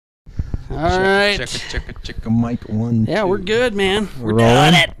All right. Check mic 1. Yeah, 2. we're good, man. We're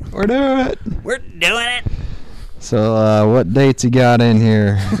rolling. doing it. We're doing it. We're doing it. So, what dates you got in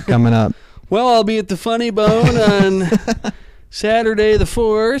here coming up? Well, I'll be at the Funny Bone on Saturday the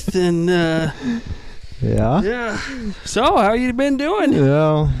 4th, and Yeah. So, how you been doing?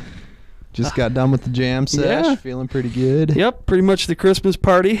 Yeah. Just got done with the jam sesh. Yeah. Feeling pretty good. Yep, pretty much the Christmas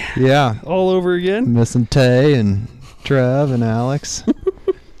party Yeah. all over again. Missing Tay and Trev and Alex.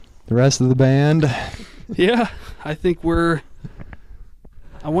 The rest of the band. Yeah, I think I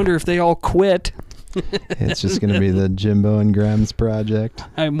wonder if they all quit. It's just going to be the Jimbo and Grems project.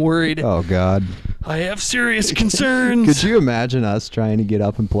 I'm worried. Oh, God. I have serious concerns. Could you imagine us trying to get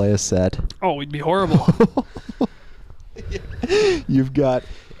up and play a set? Oh, it'd be horrible. You've got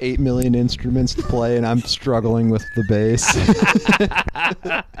 8 million instruments to play, and I'm struggling with the bass.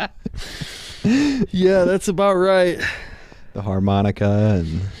 Yeah, that's about right. The harmonica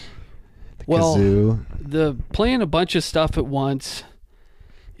and the kazoo. The playing a bunch of stuff at once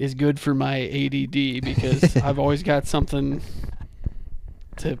is good for my ADD because I've always got something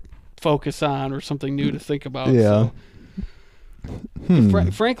to focus on or something new to think about. Yeah.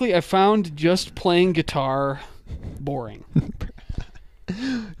 So. Frankly, I found just playing guitar boring.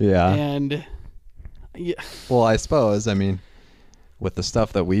 Yeah. And Well, I suppose, with the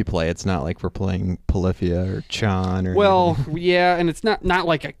stuff that we play, it's not like we're playing Polyphia or Chan or anything. yeah, and it's not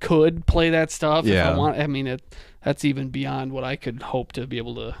like I could play that stuff if Yeah. I want. That's even beyond what I could hope to be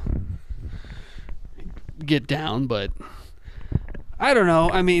able to get down, but I don't know.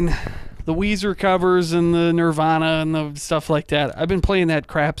 The Weezer covers and the Nirvana and the stuff like that. I've been playing that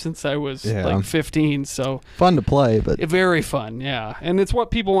crap since I was 15, so Fun to play, but very fun, yeah. And it's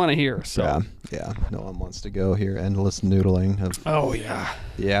what people want to hear. So yeah. No one wants to go hear endless noodling of oh yeah.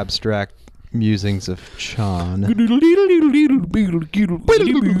 the abstract musings of Chan.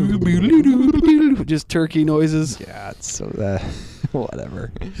 Just turkey noises. Yeah, it's so that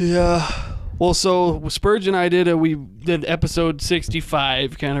whatever. Yeah. Well, so Spurge and I we did episode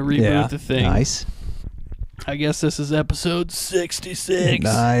 65, kind of reboot the thing. Nice. I guess this is episode 66.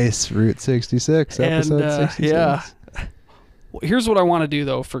 Nice. Route 66, episode 66. Yeah. Well, here's what I want to do,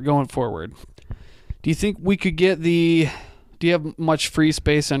 though, for going forward. Do you think we could get do you have much free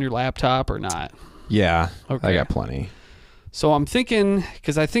space on your laptop or not? Yeah, Okay. I got plenty. So I'm thinking,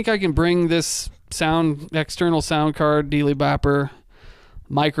 because I think I can bring this external sound card, Dealy Bopper,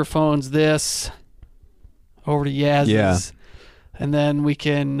 microphones, this, over to Yaz's. Yeah. And then we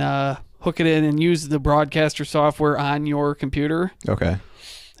can hook it in and use the broadcaster software on your computer. Okay.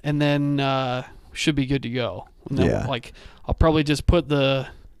 And then should be good to go. And then, Yeah. I'll probably just put the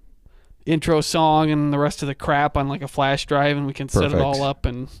intro song and the rest of the crap on a flash drive, and we can set it Perfect. all up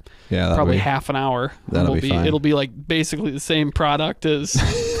in Yeah, probably half an hour. That'll be fine. It'll be basically the same product as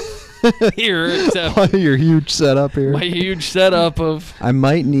here, except your huge setup here. my huge setup of. I'll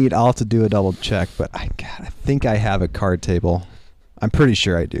have to do a double check, but I think I have a card table. I'm pretty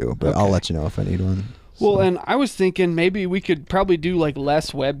sure I do, but I'll Okay. let you know if I need one. Well, So- and I was thinking maybe we could probably do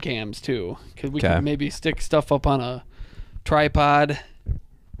less webcams too, because we Okay. could maybe stick stuff up on a tripod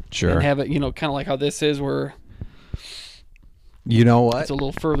Sure. and have it, kind of like how this is, where You know what? it's a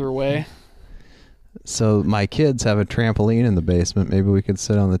little further away. So my kids have a trampoline in the basement. Maybe we could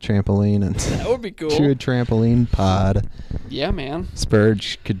sit on the trampoline and That would be cool. do a trampoline pod. Yeah, man.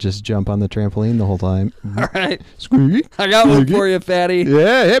 Spurge could just jump on the trampoline the whole time. All right, Squeak. I got one Squeak. for you, fatty.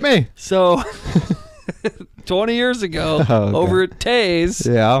 Yeah, hit me. So, 20 years ago, Oh, over at Tay's,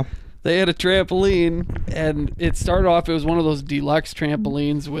 Yeah. they had a trampoline, and it started off, it was one of those deluxe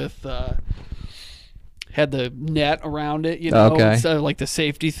trampolines with, had the net around it, Okay. instead of the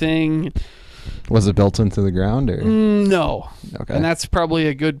safety thing. Was it built into the ground or? No. Okay. And that's probably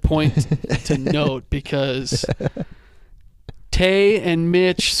a good point to note, because Tay and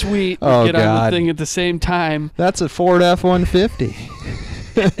Mitch Sweet would Oh, get on the God. thing at the same time. That's a Ford F-150.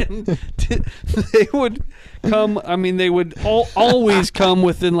 And they would come, they would always come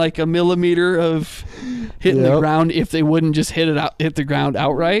within a millimeter of hitting the Yep. ground if they wouldn't just hit the ground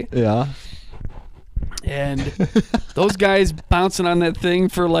outright. Yeah. And those guys bouncing on that thing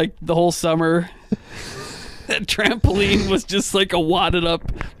for the whole summer. That trampoline was just a wadded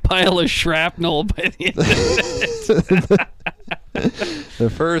up pile of shrapnel by the end of it. The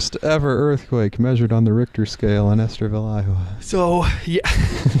first ever earthquake measured on the Richter scale in Estherville, Iowa. So, yeah,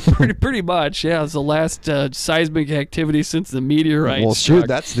 pretty much. Yeah, it was the last seismic activity since the meteorite Well, struck. shoot,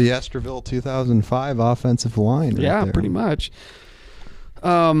 that's the Estherville 2005 offensive line. Right Yeah, there. pretty much.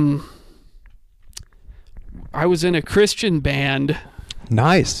 I was in a Christian band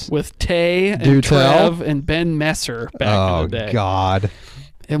Nice. with Tay and Do tell. Trev and Ben Messer back in the day. Oh, God.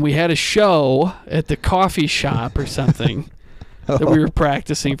 and we had a show at the coffee shop or something that we were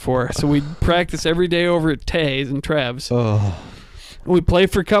practicing for. So we'd practice every day over at Tay's and Trev's. Oh. We'd play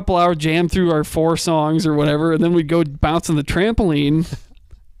for a couple hours, jam through our 4 songs or whatever, and then we'd go bounce on the trampoline.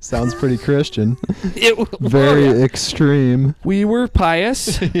 Sounds pretty Christian. Very extreme. We were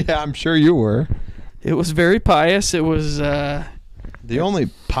pious. Yeah, I'm sure you were. It was very pious. It was... The only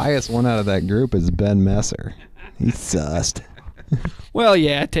pious one out of that group is Ben Messer. He's sussed. Well,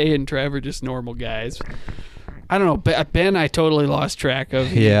 yeah, Tay and Trev are just normal guys. I don't know. Ben, I totally lost track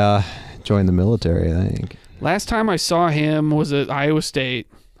of. Yeah, joined the military, I think. Last time I saw him was at Iowa State.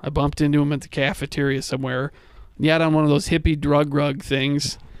 I bumped into him at the cafeteria somewhere. He had on one of those hippie drug rug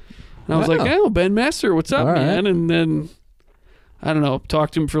things. And I was like, oh, Ben Messer, what's up, man? And then, I don't know,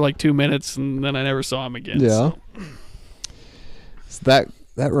 talked to him for like 2 minutes, and then I never saw him again. Yeah. So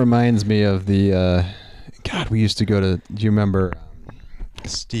that reminds me of the... God, we used to go to... Do you remember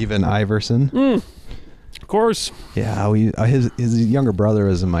Steven Iverson? Of course. Yeah, his younger brother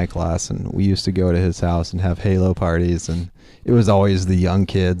was in my class, and we used to go to his house and have Halo parties, and it was always the young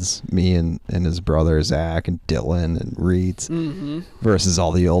kids, me and his brother Zach and Dylan and Reeds, versus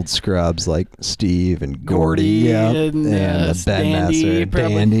all the old scrubs like Steve and Gordy, and Ben Messer,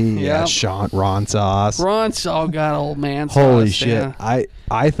 Dandy, Ron Sauce. Ron Sauce got old man sauce. Holy shit! Yeah.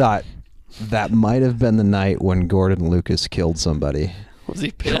 I thought that might have been the night when Gordon Lucas killed somebody. Was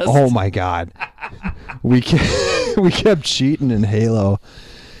he pissed? Oh my God. We kept cheating in Halo,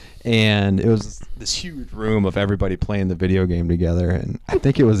 and it was this huge room of everybody playing the video game together, and I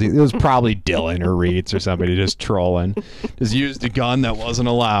think it was probably Dylan or Reeds or somebody just trolling. Just used a gun that wasn't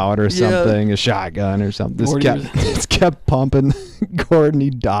allowed or something, a shotgun or something. Just kept pumping. Gordon,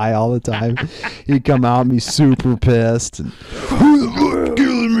 he'd die all the time. He'd come out and be super pissed. And, who the fuck's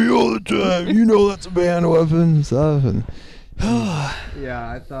killing me all the time? You know that's a banned weapon and stuff. And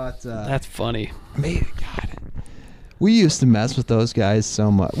yeah, I thought that's funny. Maybe, God, we used to mess with those guys so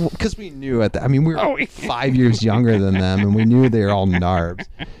much because we knew we were 5 years younger than them, and we knew they were all narbs.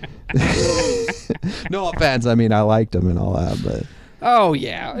 No offense, I liked them and all that, but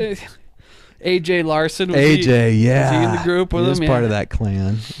AJ Larson. Was he in the group with him? He was part of that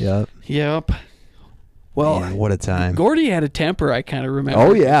clan. Yep. Well, man, what a time. Gordy had a temper, I kind of remember.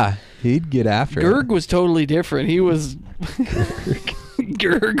 Oh, yeah. He'd get after it. Gerg was totally different. He was...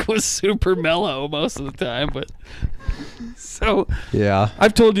 Gerg was super mellow most of the time, but... So... Yeah.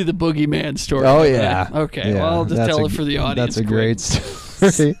 I've told you the Boogeyman story. Oh, yeah. Okay, well, I'll just tell it for the audience. That's a great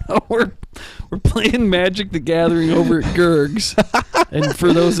story. So we're playing Magic the Gathering over at Gerg's. And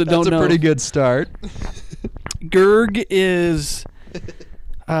for those that don't know... That's a pretty good start. Gerg is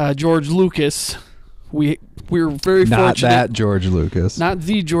George Lucas... We were very fortunate. Not that George Lucas. Not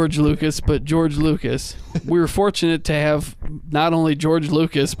the George Lucas, but George Lucas. We were fortunate to have not only George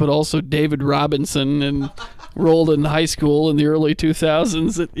Lucas, but also David Robinson, and rolled in high school in the early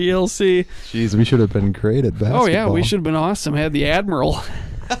 2000s at ELC. Jeez, we should have been great at basketball. Oh, yeah, we should have been awesome. Had the Admiral.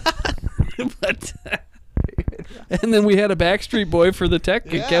 And then we had a Backstreet Boy for the Tech,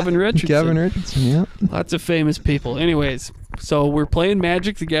 Kevin Richardson. Yeah. Lots of famous people. Anyways, so we're playing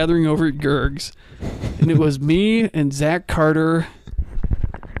Magic the Gathering over at Gerg's. And it was me and Zach Carter.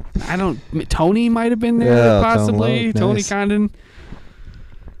 Tony might have been there, possibly. Tony Condon.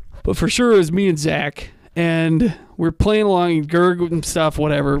 But for sure it was me and Zach. And we're playing along in Gerg and stuff,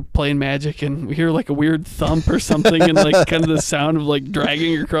 whatever, playing Magic. And we hear like a weird thump or something and like kind of the sound of like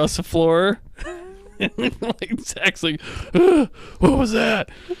dragging across the floor. And like Zach's like, what was that?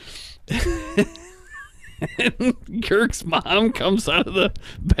 And Gerg's mom comes out of the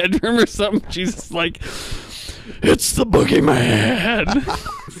bedroom or something. She's just like, it's the Boogeyman.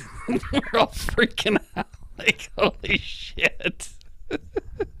 We're all freaking out. Like, holy shit.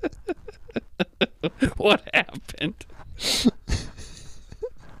 What happened?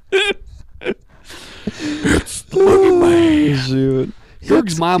 It's the Boogeyman. Shoot.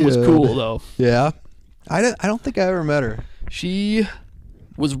 Gerg's mom was cool, though. Yeah. I don't think I ever met her. She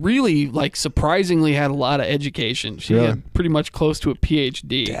was really, like, surprisingly had a lot of education. She had pretty much close to a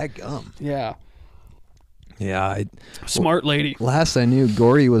PhD. Dadgum. Yeah. Yeah. Smart lady. Last I knew,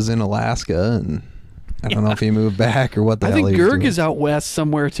 Gordy was in Alaska, and I don't know if he moved back or what the hell he was doing. I think Gerg is out west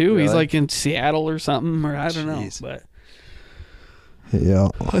somewhere, too. Really? He's, like, in Seattle or something, or I don't know. But yeah.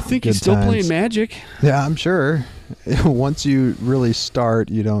 I think he's still playing Magic. Yeah, I'm sure. Once you really start,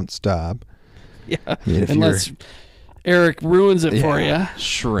 you don't stop. Yeah. Unless Eric ruins it for you.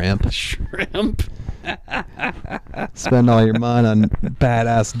 Shrimp. Spend all your money on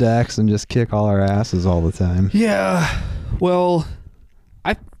badass decks and just kick all our asses all the time. Yeah. Well,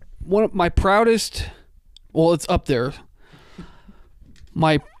 one of my proudest, it's up there.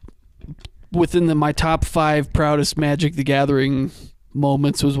 my top 5 proudest Magic the Gathering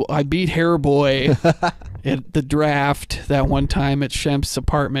moments was I beat Hairboy at the draft that one time at Shemp's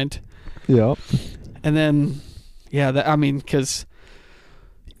apartment. Yep. And then, because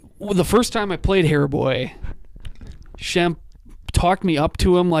the first time I played Hairboy, Shemp talked me up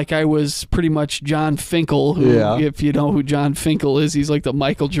to him like I was pretty much John Finkel, who, if you know who John Finkel is, he's like the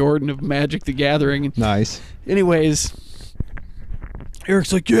Michael Jordan of Magic the Gathering. Nice. Anyways,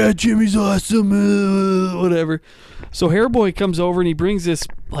 Eric's like, yeah, Jimmy's awesome, whatever. So Hairboy comes over and he brings this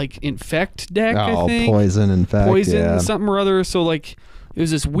like infect deck, I think. Poison infect. Poison something or other. So like it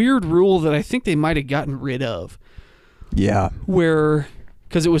was this weird rule that I think they might have gotten rid of. Yeah.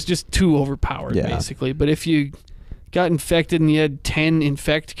 Because it was just too overpowered, basically. But if you got infected and you had 10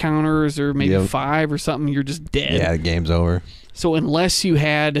 infect counters or maybe 5 or something, you're just dead. Yeah, the game's over. So unless you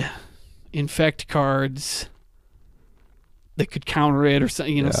had infect cards that could counter it or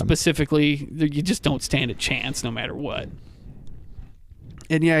something, specifically, you just don't stand a chance no matter what.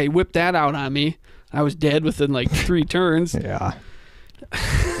 And he whipped that out on me. I was dead within like 3 turns. Yeah.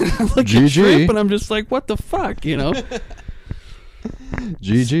 Look at Shrimp, and I'm just like, what the fuck,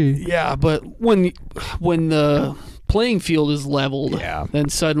 GG. Yeah, but when the playing field is leveled, then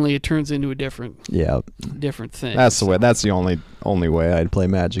suddenly it turns into a different thing. That's the only way I'd play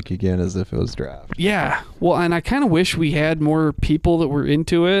Magic again, is if it was draft. Yeah. Well, and I kind of wish we had more people that were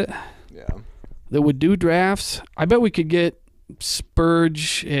into it. Yeah. That would do drafts. I bet we could get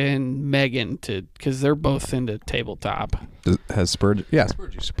Spurge and Megan because they're both into tabletop. Has Spurge? Yeah,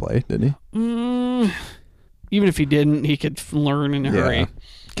 Spurge used to play, didn't he? Even if he didn't, he could learn in a hurry.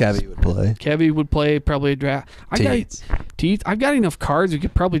 Kevy would play. Kevy would play probably a draft. Teeth. I've got enough cards. We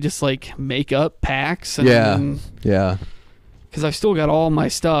could probably just like make up packs. And because I've still got all my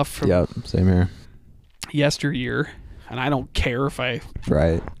stuff from same here. Yesteryear, and I don't care if I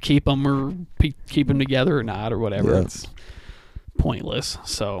keep them or keep them together or not or whatever. Yep. It's pointless.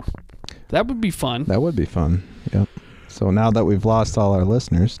 So that would be fun. That would be fun. Yep. So now that we've lost all our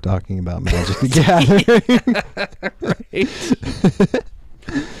listeners talking about Magic the Gathering. Right.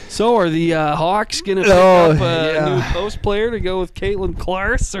 So are the Hawks going to pick up a new post player to go with Caitlin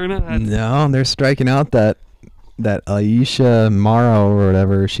Clark or not? No, they're striking out that Aisha Morrow or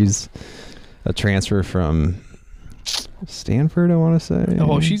whatever. She's a transfer from Stanford, I want to say.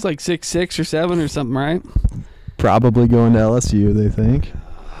 Oh, she's like 6'6" or 7 or something, right? Probably going to LSU, they think.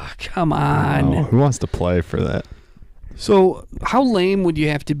 Oh, come on. Who wants to play for that? So how lame would you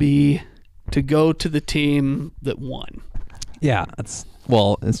have to be to go to the team that won? Yeah, it's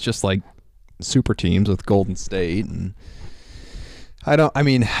just like super teams with Golden State, and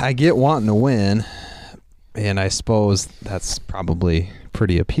I get wanting to win, and I suppose that's probably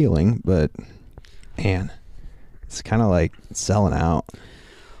pretty appealing, but man, it's kind of like selling out.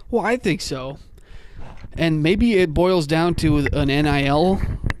 Well, I think so. And maybe it boils down to an NIL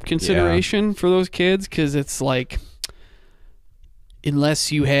consideration for those kids, because it's like,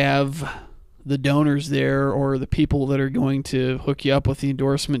 unless you have the donors there or the people that are going to hook you up with the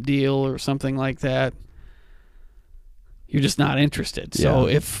endorsement deal or something like that, you're just not interested. So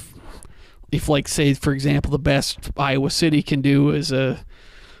if like, say, for example, the best Iowa City can do is a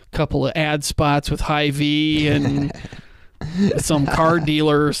couple of ad spots with Hy-Vee and some car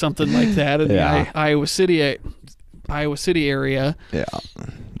dealer or something like that in the Iowa City area. Yeah.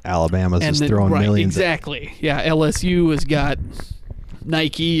 Alabama's just throwing millions. Exactly. Yeah, LSU has got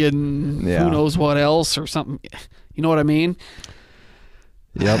Nike and who knows what else or something. You know what I mean?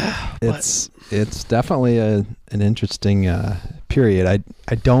 Yep. It's definitely an interesting period.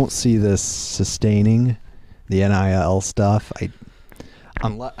 I don't see this sustaining, the NIL stuff.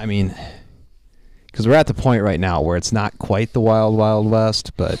 Because we're at the point right now where it's not quite the wild, wild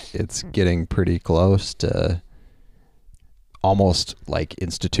west, but it's getting pretty close to almost like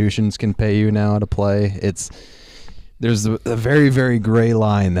institutions can pay you now to play. There's a very, very gray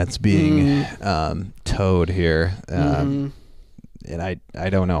line that's being towed here. And I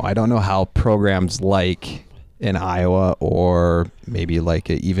don't know. I don't know how programs like in Iowa or maybe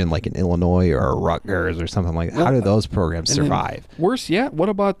even like in Illinois or Rutgers or something like that, how do those programs survive? Worse yet, what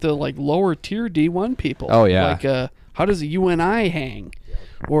about the lower tier D1 people? Oh, yeah. How does a UNI hang?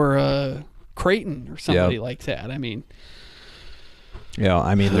 Or Creighton or somebody like that?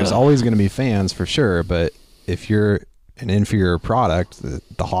 There's always going to be fans for sure, but if you're an inferior product,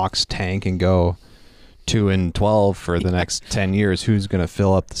 the Hawks tank and go 2-12 for the next 10 years, who's going to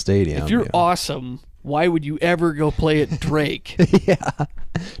fill up the stadium? If you're awesome, why would you ever go play at Drake? Yeah,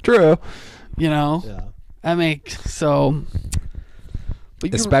 true. Yeah. So.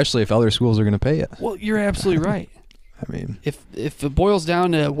 Especially if other schools are going to pay it. Well, you're absolutely right. I mean, if it boils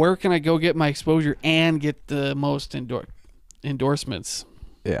down to where can I go get my exposure and get the most endorsements,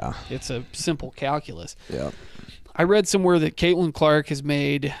 yeah. it's a simple calculus. Yeah. I read somewhere that Caitlin Clark has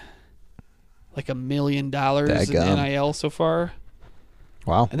made like $1 million in Dadgum. NIL so far.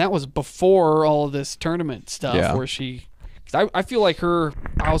 Wow. And that was before all of this tournament stuff where I feel like her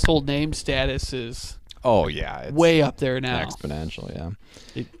household name status is Oh, yeah. It's way up there now. exponential,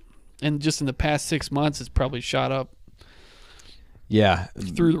 yeah. And just in the past 6 months, it's probably shot up Yeah.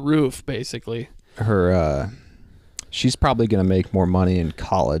 through the roof, basically. Her, she's probably going to make more money in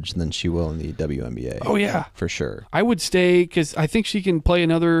college than she will in the WNBA. Oh, yeah. For sure. I would stay because I think she can play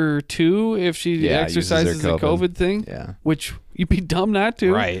another 2 if she uses her exercises the COVID thing. Yeah. Which you'd be dumb not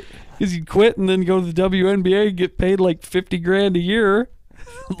to. Right. Because you'd quit and then go to the WNBA and get paid like $50,000 a year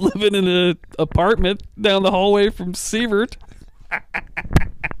living in an apartment down the hallway from Sievert.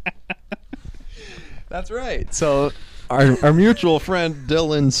 That's right. So our mutual friend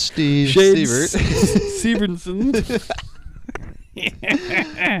Dylan Steve Shades Sievert Sievertson.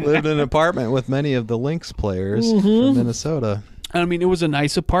 lived in an apartment with many of the Lynx players from Minnesota. I mean, it was a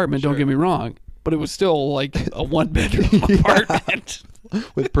nice apartment, don't get me wrong, but it was still like a one-bedroom apartment.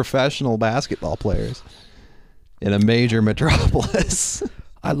 With professional basketball players in a major metropolis.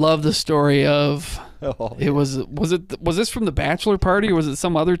 I love the story of Oh, was this from the bachelor party or was it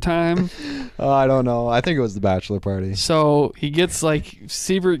some other time? I don't know. I think it was the bachelor party. So he gets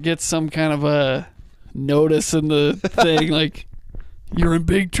Sievert gets some kind of a notice in the thing like, you're in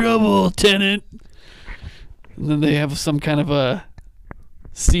big trouble, tenant. And then they have some kind of a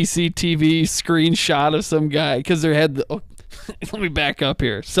CCTV screenshot of some guy because they had let me back up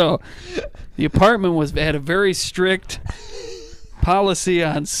here. So the apartment had a very strict policy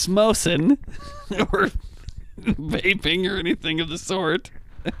on smosing or vaping or anything of the sort.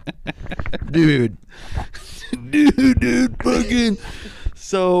 Dude, fucking.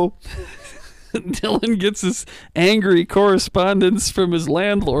 So Dylan gets this angry correspondence from his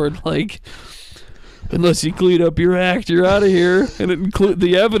landlord, like, unless you clean up your act, you're out of here. And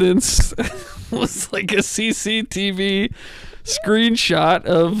the evidence was like a CCTV screenshot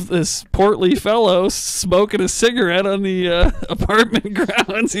of this portly fellow smoking a cigarette on the apartment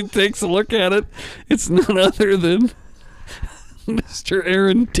grounds. He takes a look at it. It's none other than Mr.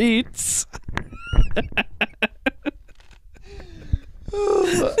 Aaron Teets.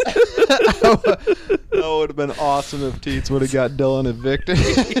 that would have been awesome if Teets would have got Dylan evicted.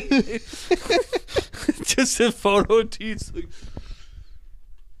 Just a photo of Teets. Like,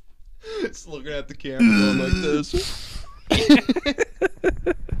 just looking at the camera going like this.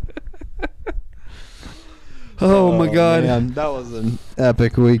 Oh my God. Man, that was an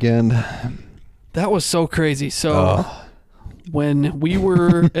epic weekend. That was so crazy. So when we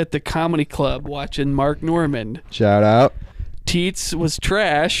were at the comedy club watching Mark Norman, Shout out. Teets was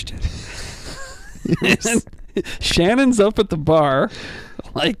trashed. And Shannon's up at the bar,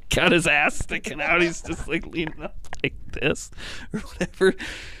 like got his ass sticking out. He's just like leaning up like this or whatever.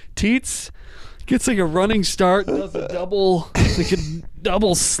 Teets gets like a running start, does a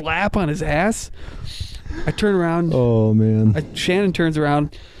double slap on his ass. I turn around. Oh man. Shannon turns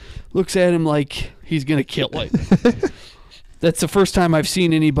around, looks at him like he's gonna kill him. That's the first time I've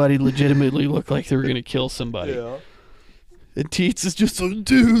seen anybody legitimately look like they were gonna kill somebody. Yeah. And Teets is just like,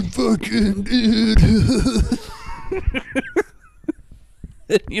 dude, fucking dude.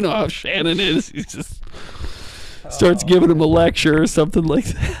 You know how Shannon is. He just starts giving him a lecture or something like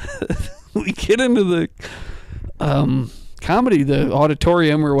that. We get into the comedy, the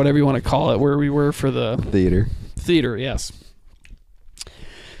auditorium or whatever you want to call it, where we were for the theater, yes.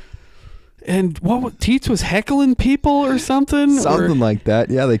 And Teets was heckling people or something? Something like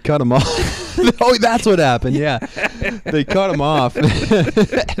that. Yeah, they cut him off. Oh, that's what happened. Yeah. They cut him off.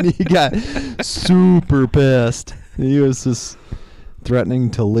 And he got super pissed. He was just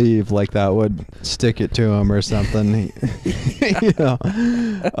threatening to leave like that would stick it to him or something. You know.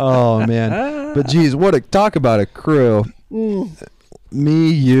 Oh, man. But, geez, talk about a crew.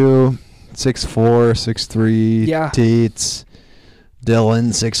 Me, you, 6'4", 6'3", yeah. Teets. Dylan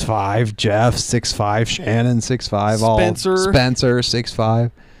 6'5", Jeff 6'5", Shannon 6'5", Spencer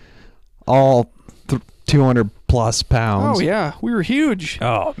 6'5", all 200 plus pounds. Oh yeah, we were huge.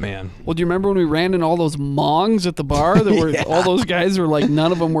 Oh man. Well, do you remember when we ran in all those mongs at the bar? That were all those guys were like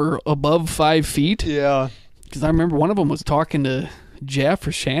none of them were above 5 feet. Yeah. Because I remember one of them was talking to Jeff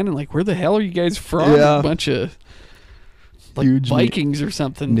or Shannon, like, "Where the hell are you guys from?" Yeah. A bunch of like huge Vikings or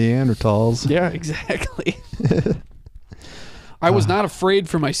something. Neanderthals. Yeah, exactly. I was not afraid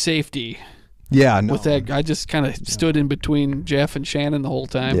for my safety. Yeah, no. With that, I just kind of stood in between Jeff and Shannon the whole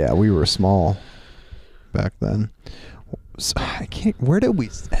time. Yeah, we were small back then. I can't. Where did we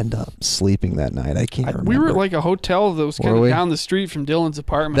end up sleeping that night? I can't remember. We were at like a hotel that was kind Were of we? down the street from Dylan's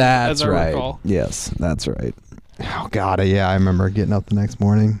apartment. That's as I right. recall. Yes, that's right. Oh God, yeah, I remember getting up the next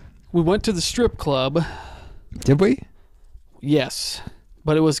morning. We went to the strip club. Did we? Yes.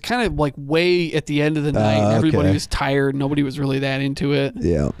 But it was kind of like way at the end of the night. And everybody okay. was tired. Nobody was really that into it,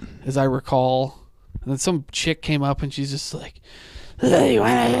 Yeah. as I recall. And then some chick came up and she's just like, "Hey,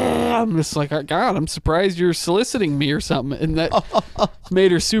 I'm just like, God, I'm surprised you're soliciting me or something." And that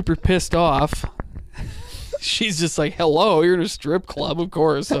made her super pissed off. She's just like, "Hello, you're in a strip club, of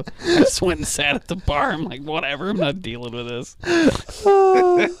course." So I just went and sat at the bar. I'm like, whatever, I'm not dealing with this.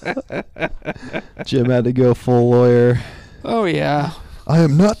 Jim had to go full lawyer. Oh, yeah. I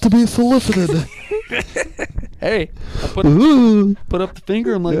am not to be solicited. Hey, I put up the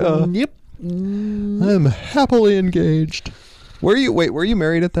finger. I'm like, Yeah. yep. I'm happily engaged. Were you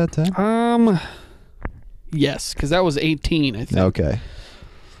married at that time? Yes, because that was 18, I think. Okay.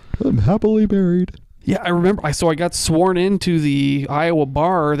 I'm happily married. Yeah, I remember. So I got sworn into the Iowa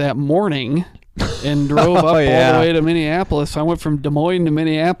bar that morning and drove up all the way to Minneapolis. I went from Des Moines to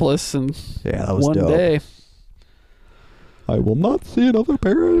Minneapolis in Yeah, that was one dope. day. I will not see another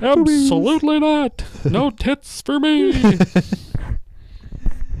pair of boobies. Absolutely not. No tits for me.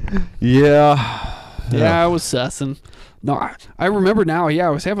 Yeah. Yeah, I was sussing. No, I remember now. Yeah, I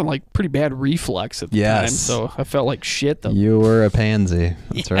was having like pretty bad reflux at the time, Yes. so I felt like shit. Though. You were a pansy.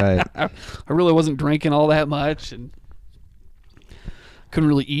 That's right. I really wasn't drinking all that much and couldn't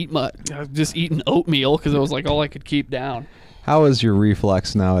really eat much. I was just eating oatmeal because it was like all I could keep down. How is your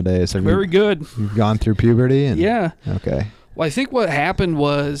reflex nowadays? Have Very good. you've gone through puberty? And, Yeah. Okay. Well, I think what happened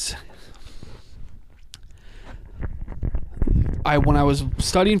was when I was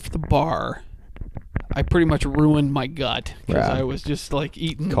studying for the bar, I pretty much ruined my gut because Yeah. I was just like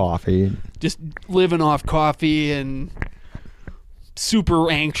eating Coffee. just living off coffee and super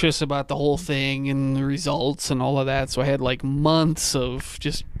anxious about the whole thing and the results and all of that. So I had like months of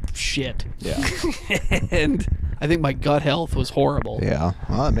just shit. Yeah. And I think my gut health was horrible. Yeah.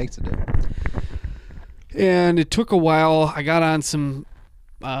 Well, that makes a difference. And it took a while. I got on some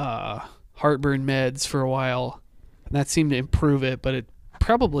heartburn meds for a while, and that seemed to improve it, but it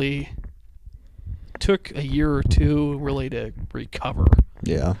probably took a year or two really to recover.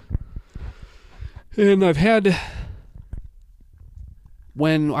 Yeah. And I've had,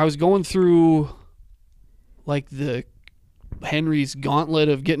 when I was going through like the Henry's gauntlet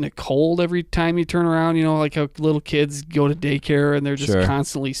of getting a cold every time you turn around, you know, like how little kids go to daycare and they're just Sure.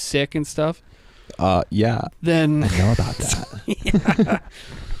 constantly sick and stuff. Yeah. Then I know about that.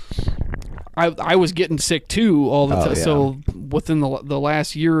 I was getting sick too all the Oh, time. yeah. So within the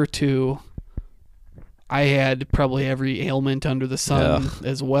last year or two, I had probably every ailment under the sun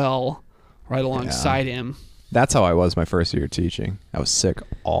as well, right alongside him. That's how I was my first year teaching. I was sick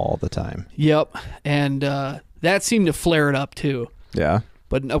all the time. Yep, and that seemed to flare it up too. Yeah.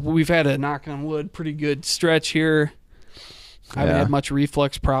 But we've had a, knock on wood, pretty good stretch here. I haven't Yeah. had much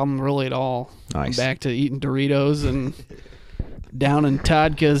reflux problem really at all. Nice. I'm back to eating Doritos and down in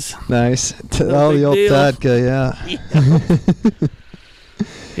Todka's. Nice. No The big old deal. Tadka, yeah.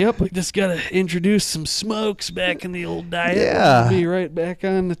 Yep, we just got to introduce some smokes back in the old diet. Yeah. We'll be right back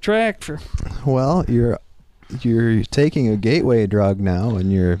on the track for. Well, you're taking a gateway drug now in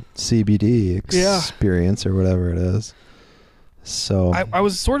your CBD experience or whatever it is. So I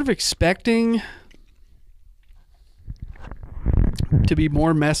was sort of expecting to be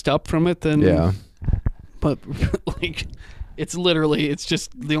more messed up from it than. yeah. But like, it's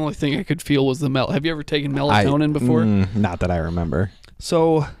just the only thing I could feel was the Have you ever taken melatonin before? Not that I remember.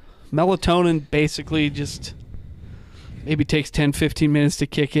 So melatonin basically just maybe takes 10-15 minutes to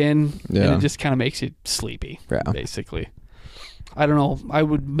kick in, and Yeah. it just kind of makes you sleepy. Yeah. Basically. I don't know. I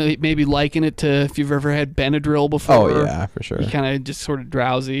would maybe liken it to if you've ever had Benadryl before. Oh yeah, for sure. You kind of just sort of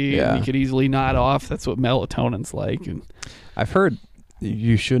drowsy, Yeah. and you could easily nod off. That's what melatonin's like. And I've heard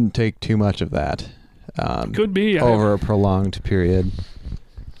you shouldn't take too much of that. could be Over a prolonged period.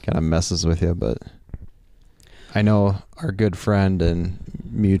 Kind of messes with you, but I know our good friend and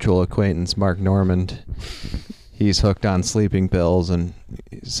mutual acquaintance Mark Normand, he's hooked on sleeping pills and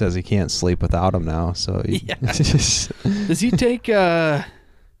he says he can't sleep without them now. So Yeah. Does he take some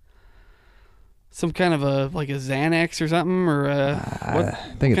kind of a Xanax or something, or what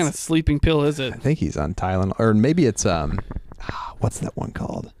I think kind of sleeping pill is I it? think he's on Tylenol, or maybe it's what's that one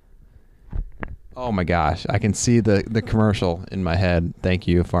called? Oh my gosh, I can see the commercial in my head. Thank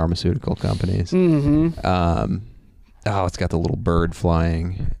you, pharmaceutical companies. Mm-hmm. It's got the little bird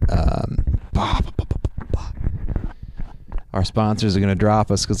flying. Our sponsors are going to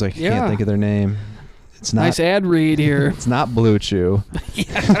drop us because I can't think of their name. It's not. Nice ad read here. It's not Blue Chew.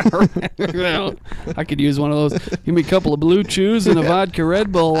 Yeah, well, I could use one of those. Give me a couple of Blue Chews and a vodka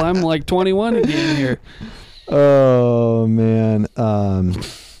Red Bull. I'm like 21 again here. Oh man.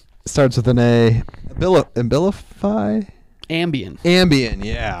 Starts with an A. Abilify? Ambien. Ambien,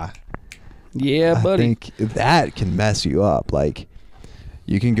 yeah. Yeah, I buddy. think that can mess you up. Like,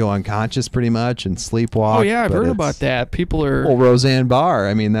 you can go unconscious pretty much and sleepwalk. Oh yeah, I've but heard it's- about that. People are. Well, Roseanne Barr.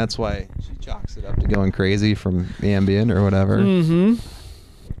 I mean, that's why she chalks it up to going crazy from Ambien or whatever. Mm-hmm.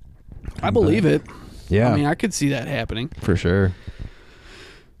 I believe it. Yeah, I mean, I could see that happening. for sure.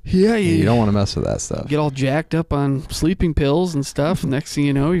 Yeah, You don't want to mess with that stuff. get all jacked up on sleeping pills and stuff. Next thing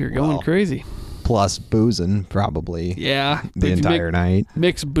you know, you're going Well, crazy. Plus boozing probably Yeah, the if you entire night.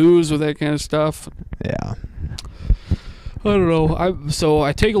 mix booze with that kind of stuff. Yeah. I don't know. So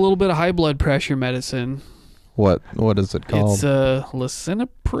I take a little bit of high blood pressure medicine. What is it called? It's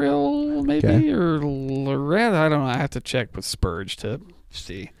lisinopril, maybe, Okay. or Loretta. I don't know. I have to check with Spurge to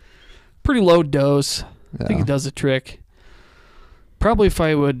see. Pretty low dose. I think Yeah. it does the trick. Probably if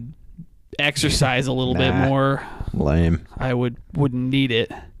I would exercise a little bit Nah. more, Lame. I wouldn't need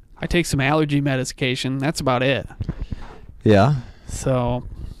it. I take some allergy medication. That's about it. Yeah. So,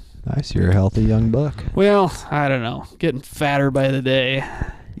 Nice. You're a healthy young buck. well, I don't know. Getting fatter by the day.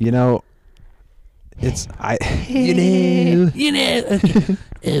 You know, You know, okay.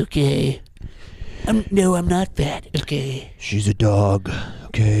 Okay. No, I'm not fat. Okay. she's a dog.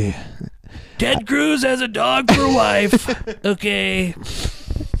 Okay. Ted Cruz has a dog for wife. Okay.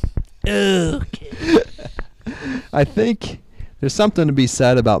 Okay. I think there's something to be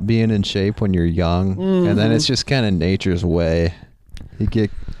said about being in shape when you're young, and then it's just kind of nature's way.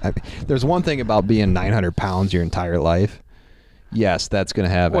 There's one thing about being 900 pounds your entire life. Yes, that's going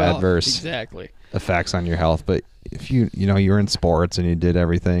to have adverse Exactly. effects on your health, but if you're in sports and you did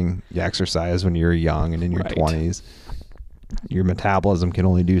everything, you exercise when you were young and in your Right. 20s, your metabolism can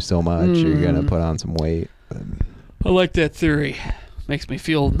only do so much. You're going to put on some weight. But I like that theory. Makes me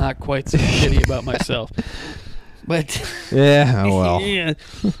feel not quite so shitty about myself. But yeah, oh well. yeah.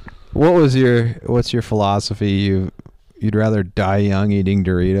 What's your philosophy? You'd rather die young eating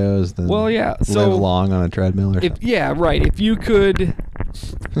Doritos than Well, yeah, live so- long on a treadmill or something? Yeah, right. If you could.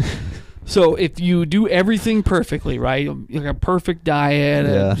 So if you do everything perfectly, right? Like a perfect diet,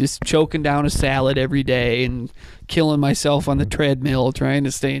 Yeah. just choking down a salad every day and killing myself on the treadmill trying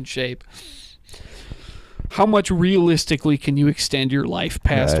to stay in shape. How much realistically can you extend your life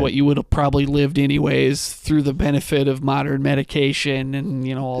past Right. what you would have probably lived anyways through the benefit of modern medication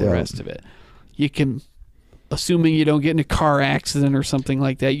and, all the Yeah. rest of it? You can, assuming you don't get in a car accident or something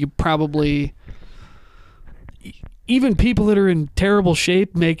like that, you probably, even people that are in terrible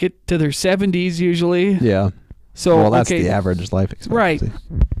shape make it to their 70s usually. Yeah. So, Well, that's okay, the average life expectancy. Right.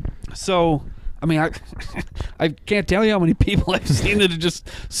 So, I mean, I can't tell you how many people I've seen that have just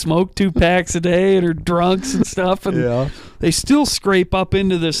smoked 2 packs a day and are drunks and stuff, and Yeah. they still scrape up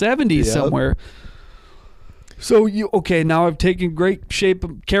into the 70s Yep. somewhere. So now I've taken great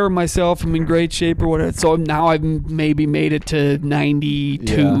care of myself. I'm in great shape or whatever. So now I've maybe made it to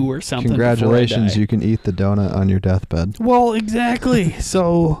 92 Yeah. or something. before I Congratulations, die. you can eat the donut on your deathbed. Well, exactly.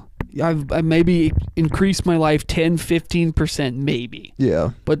 So I maybe increased my life 10, 15% maybe. Yeah.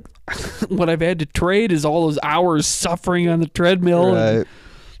 But what I've had to trade is all those hours suffering on the treadmill Right.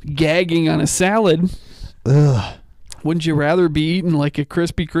 and gagging on a salad. Ugh. Wouldn't you rather be eating like a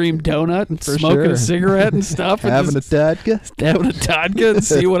Krispy Kreme donut and For smoking sure. a cigarette and stuff and Having a just dadka? having a Todka and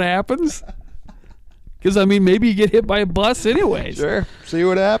see what happens? Because, I mean, maybe you get hit by a bus anyways. Sure. See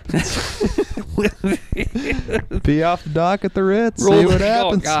what happens. Pee off the dock at the Ritz. Roll See the- what oh,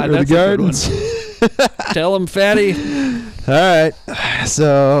 happens. God, or the that's a good one. gardens. Tell him, fatty. All right.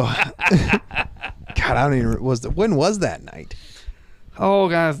 So, God, I don't even. When was that night? Oh,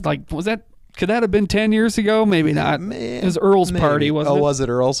 guys, could that have been 10 years ago? Maybe not. Man, It was Earl's maybe. party, wasn't Oh, it? was it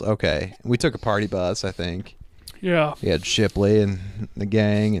Earl's? Okay. We took a party bus, I think. Yeah. We had Shipley and the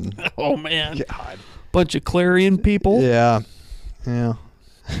gang and Oh, man. God. Bunch of Clarion people. Yeah. Yeah.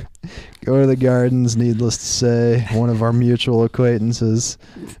 Go to the gardens, needless to say. One of our mutual acquaintances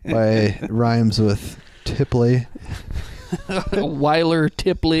rhymes with Tipley. Weiler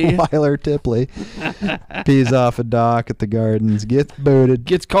Tipley. Weiler Tipley. Pees off a dock at the gardens, gets booted.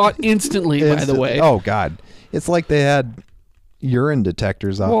 Gets caught instantly, by the way. Oh, God. It's like they had urine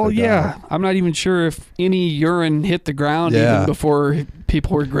detectors off well, the yeah. dock. I'm not even sure if any urine hit the ground Yeah. even before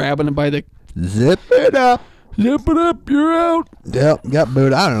people were grabbing it by the... Zip it up. Zip it up, you're out. Yep, got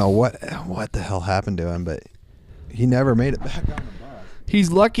booted. I don't know what the hell happened to him, but he never made it back on the bus.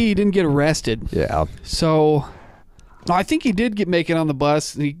 He's lucky he didn't get arrested. Yeah. So, No, I think he did make it on the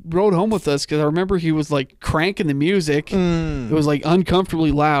bus. And he rode home with us because I remember he was like cranking the music. It was like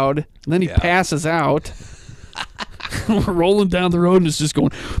uncomfortably loud. And then he passes out. We're rolling down the road and it's just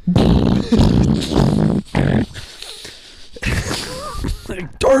going.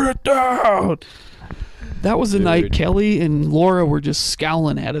 Like, turn it down. That was the night Kelly and Laura were just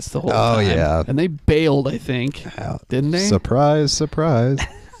scowling at us the whole time. Oh, yeah. And they bailed, I think. Didn't they? Surprise, surprise.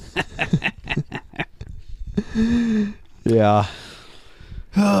 Yeah.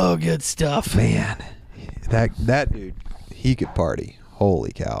 Oh, good stuff. Man, that dude, he could party.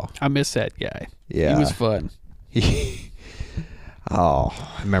 Holy cow. I miss that guy. Yeah. He was fun.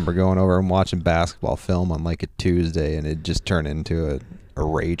 I remember going over and watching basketball film on like a Tuesday, and it just turned into a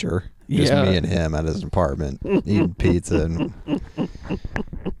rager. Just me and him at his apartment eating pizza. And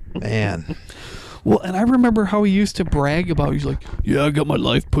man. Well, and I remember how he used to brag about, he's like, yeah, I got my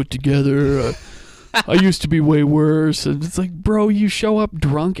life put together. I used to be way worse. And it's like, bro, you show up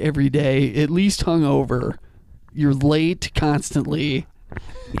drunk every day, at least hungover. You're late constantly.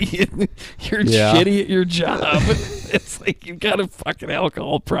 You're shitty at your job. It's like you've got a fucking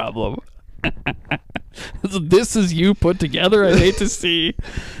alcohol problem. This is you put together. I hate to see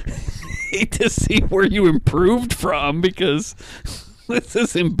where you improved from because this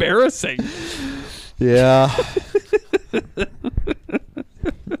is embarrassing. Yeah.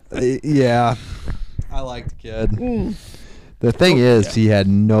 Yeah. I like the kid. The thing is, he had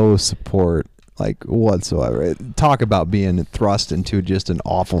no support, like, whatsoever. Talk about being thrust into just an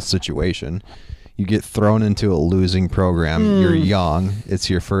awful situation. You get thrown into a losing program. You're young. It's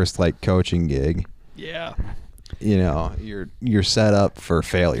your first, like, coaching gig. Yeah. You know, you're set up for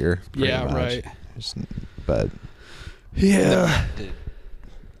failure. Yeah, much. right. But yeah.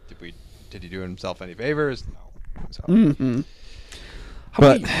 Did he do himself any favors? No. So. Mm-hmm.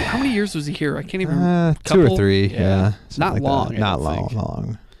 How many years was he here? I can't even remember. 2 or 3. Yeah. Not like long. Not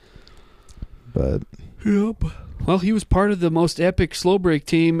long. But yep. Well, he was part of the most epic slow break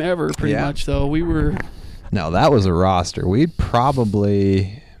team ever, pretty much. Though we were. No, that was a roster. We'd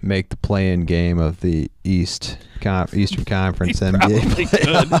probably make the play-in game of the Eastern Conference NBA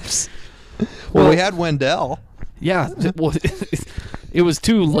playoffs. Well, we had Wendell. Yeah. Well, it was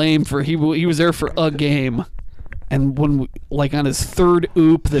too lame for he was there for a game. And when, like, on his third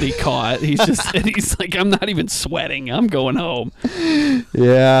oop that he caught, he's like, I'm not even sweating. I'm going home.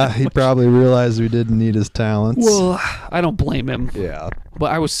 Yeah, he probably realized we didn't need his talents. Well, I don't blame him. Yeah.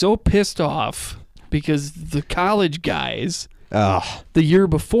 But I was so pissed off because the college guys, the year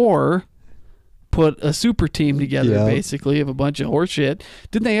before, put a super team together, basically, of a bunch of horseshit.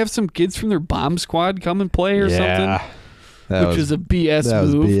 Didn't they have some kids from their bomb squad come and play or something? Which was a BS move. That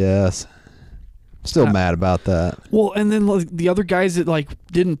was BS. Still mad about that. Well, and then like, the other guys that like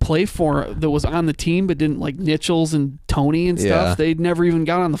didn't play for that was on the team but didn't, like Nichols and Tony and stuff, they'd never even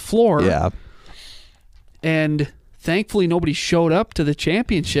got on the floor. Yeah. And thankfully nobody showed up to the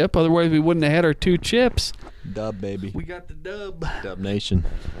championship. Otherwise we wouldn't have had our 2 chips. Dub, baby. We got the dub. Dub Nation.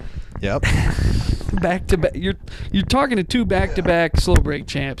 Yep. Back to back. You're talking to 2 back-to-back slow break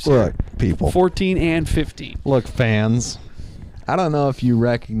champs. Look, people. 14 and 15. Look, fans. I don't know if you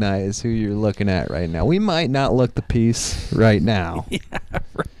recognize who you're looking at right now. We might not look the piece right now. Yeah,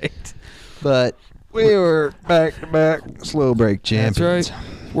 right. But we were back-to-back slow break champions. That's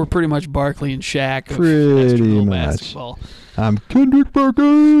right. We're pretty much Barkley and Shaq. Pretty much. Basketball. I'm Kendrick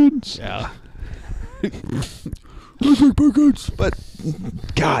Perkins. Yeah. Kendrick Perkins. But,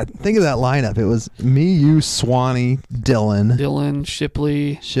 God, think of that lineup. It was me, you, Swanee, Dylan,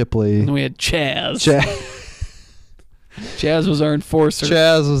 Shipley. And then we had Chaz. Chaz was our enforcer.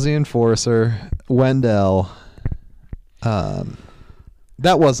 Chaz was the enforcer. Wendell. That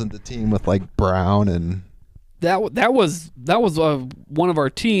wasn't the team with like Brown and. That was one of our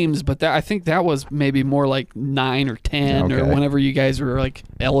teams, but I think that was maybe more like 9 or 10 or whenever you guys were like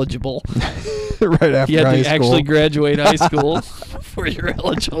eligible. Right after you had high to school. actually graduate high school before you're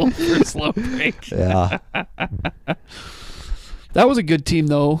eligible for slow break. Yeah. That was a good team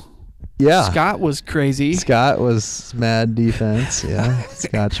though. Yeah. Scott was crazy. Scott was mad defense. Yeah.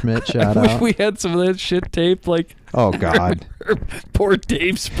 Scott Schmidt, shout out. We had some of that shit taped. Like, oh, God. Poor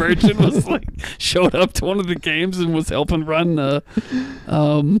Dave Spurgeon was like, showed up to one of the games and was helping run the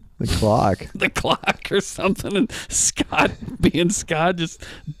clock. The clock or something. And Scott, being Scott, just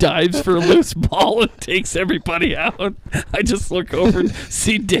dives for a loose ball and takes everybody out. I just look over and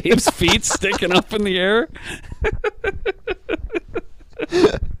see Dave's feet sticking up in the air.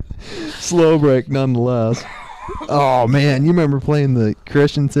 Slow break nonetheless. Oh man, you remember playing the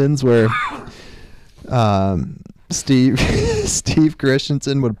Christensens where Steve Steve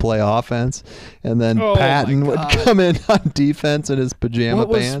Christensen would play offense, and then Oh, Patton my would God. come in on defense in his pajama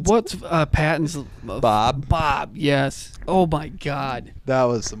pants. What's Patton's Bob. Bob, yes. Oh my God, That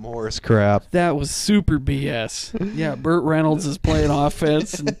was some horse crap. that was super BS. Yeah, Burt Reynolds is playing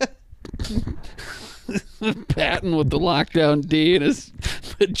offense, and Patton with the lockdown D in his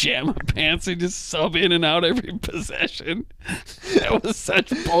pajama pants. He just sub in and out every possession. That was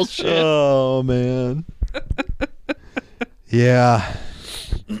such bullshit. Oh man. Yeah.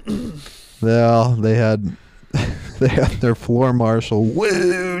 Well, they had their floor marshal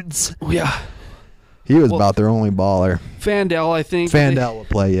Woods. Yeah, He was Well- about their only baller. Fandel, I think. Fandel would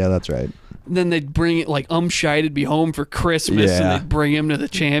play. Yeah, that's right. Then they'd bring it like Scheid'd be home for Christmas, Yeah. and they'd bring him to the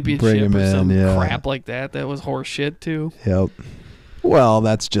championship Bring him or in, some yeah. crap like that. That was horse shit too. Yep. Well,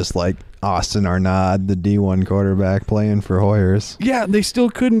 that's just like Austin Arnaud, the D1 quarterback, playing for Hoyers. Yeah, they still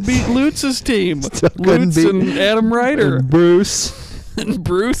couldn't beat Lutz's team. Still couldn't Lutz beat- and Adam Ryder And Bruce. and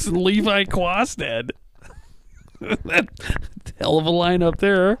Bruce and Levi Quastad. That hell of a lineup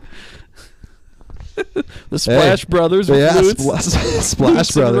there. The Splash Brothers with Yeah, Lutz, Splash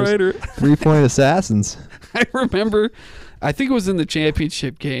Lutz and Brothers. Ryder. 3-point assassins. I remember, I think it was in the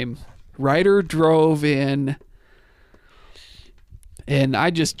championship game. Ryder drove in, and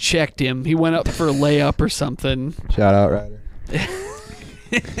I just checked him. He went up for a layup or something. Shout out, Ryder.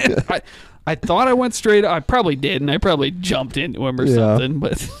 I thought I went straight. I probably did, and I probably jumped into him or Yeah. something.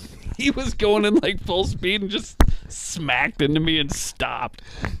 But he was going in like full speed and just smacked into me and stopped.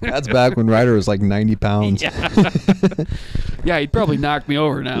 That's back when Ryder was like 90 pounds. Yeah, yeah, he'd probably knock me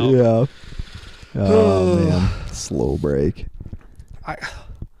over now. Yeah. Oh, man. Slow break.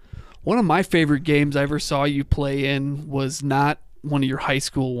 One of my favorite games I ever saw you play in was not one of your high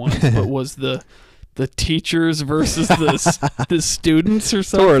school ones, but was the teachers versus the students or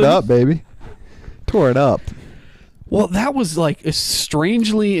something. Tore it up, baby. Tore it up. Well, that was like a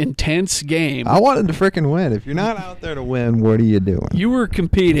strangely intense game. I wanted to freaking win. If you're not out there to win, what are you doing? You were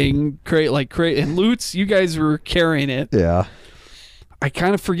competing, and Lutz, you guys were carrying it. Yeah. I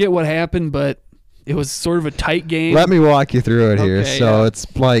kind of forget what happened, but it was sort of a tight game. Let me walk you through it here. Okay, So yeah.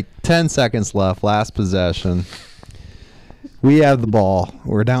 it's like 10 seconds left, last possession. We have the ball.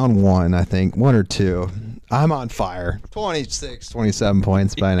 We're down 1, I think, 1 or 2. I'm on fire. 26, 27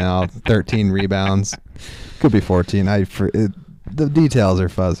 points by now, 13 rebounds. Could be 14. The details are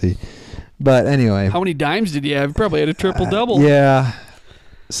fuzzy. But anyway. How many dimes did you have? You probably had a triple-double. Yeah,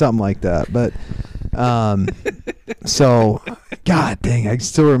 something like that. But so, God dang, I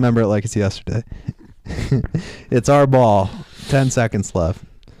still remember it like it's yesterday. It's our ball. 10 seconds left.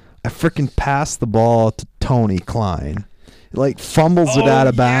 I freaking passed the ball to Tony Klein. Like fumbles it out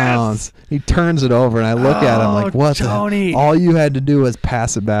of bounds. He turns it over, and I look at him like, "What? Tony. All you had to do was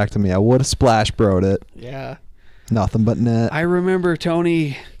pass it back to me. I would have splash broed it. Yeah. Nothing but net." I remember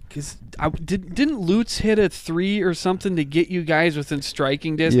Tony, because didn't Lutz hit a 3 or something to get you guys within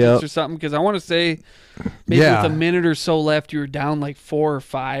striking distance Yep. or something? Because I want to say maybe Yeah. with a minute or so left, you were down like 4 or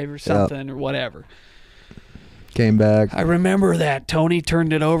 5 or something or whatever. Came back. I remember that. Tony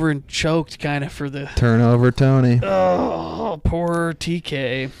turned it over and choked kind of for the... Turnover, Tony. Oh, poor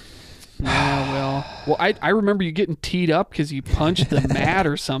TK. Yeah, well, I remember you getting teed up because you punched the mat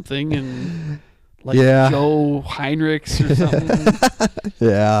or something, and like Yeah. Joe Heinrichs or something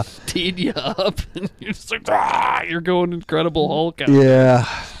Yeah. teed you up, and you're just like, you're going Incredible Hulk out. Yeah.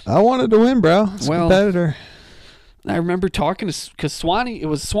 I wanted to win, bro. I was a Well, competitor. I remember talking to, because Swanee, it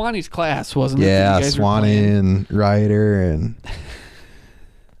was Swanee's class, wasn't it? that Yeah, you guys were Swanee playing? and Ryder and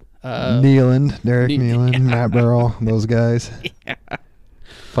Uh, Nealand, Derek Ne- Nealand, Matt Burrell, those guys.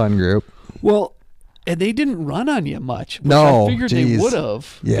 Fun group. Well, and they didn't run on you much. Which No, I figured geez. they would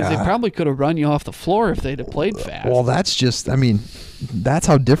have. Because Yeah. they probably could have run you off the floor if they'd have played fast. Well, that's just, I mean, that's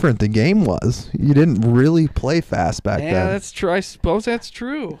how different the game was. You didn't really play fast back yeah, then. that's true. I suppose that's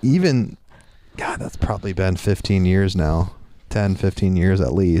true. Even, God, that's probably been 15 years now. 10, 15 years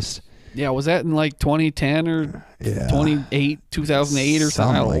at least. Yeah, was that in like 2010 or Yeah. 2008 or something?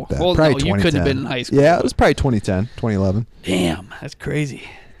 Something like that. Well, Probably no, you couldn't have 2010. been in high school. Yeah, it was probably 2010, 2011. Damn, that's crazy.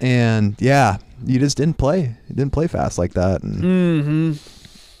 And yeah, you just didn't play. You didn't play fast like that. And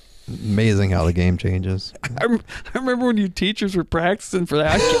Mm-hmm. amazing how the game changes. I remember when you teachers were practicing for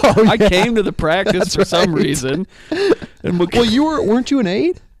that. Oh, I yeah. came to the practice That's for some right. reason. And Well, weren't you an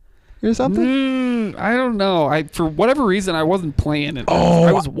aide or something? I don't know. For whatever reason, I wasn't playing it. Oh,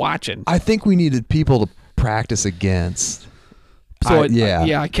 I was watching. I think we needed people to practice against. So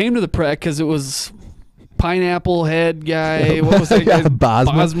yeah. I came to the practice because it was Pineapple Head guy. What was that Yeah, guy?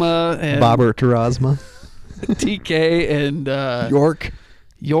 Bosma. and Bobber Tarasma. TK and York.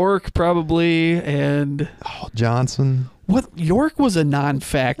 York probably, and Oh, Johnson. What York was a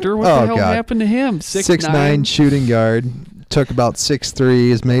non-factor. What Oh, the hell God. happened to him? 6'9" shooting guard. Took about 6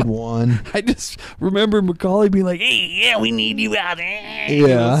 threes, made one. I just remember Macaulay being like, "Hey, yeah, we need you out there." You know,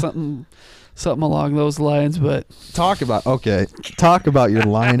 Yeah. something along those lines. But Talk about your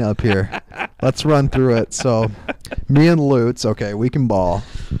lineup here. Let's run through it. So, me and Lutz, okay, we can ball.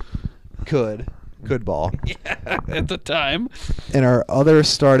 Could ball. at the time, And our other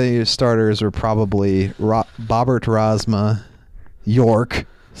starters are probably Bobbert Rasma, York.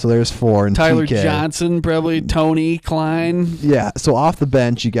 So there's 4 and Tyler TK. Johnson, probably Tony Klein. Yeah, so off the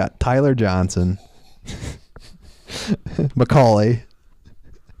bench you got Tyler Johnson, Macaulay,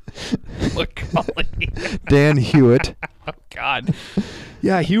 Macaulay. Dan Hewitt. Oh God.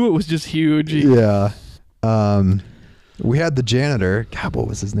 Yeah, Hewitt was just huge. Yeah. We had the janitor. God, what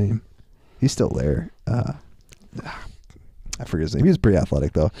was his name? He's still there. I forget his name. He was pretty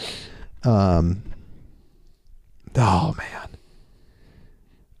athletic though. Oh man.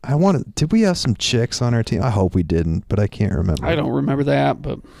 Did we have some chicks on our team? I hope we didn't, but I can't remember. I don't remember that,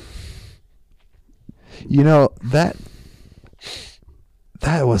 but You know, that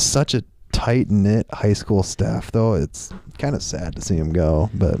was such a tight-knit high school staff, though. It's kind of sad to see him go,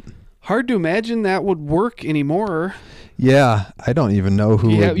 but hard to imagine that would work anymore. yeah, I don't even know who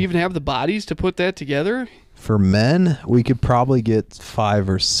You would, even have the bodies to put that together? for men, we could probably get 5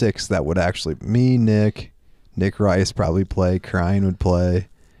 or 6 that would actually, me, Nick Rice probably play, Crine would play,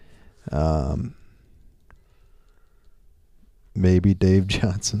 maybe Dave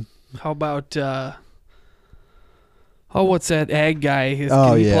Johnson. How about what's that ag guy? Can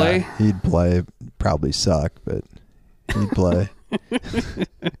Oh, he yeah, play? he'd play, probably suck, but he'd play.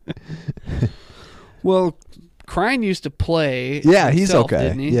 Well, Crine used to play. Yeah, he's himself, okay.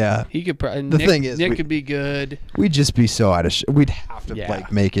 Didn't he? Yeah. He could probably The thing is, Nick we- could be good. We'd just be so out of we'd have to Yeah.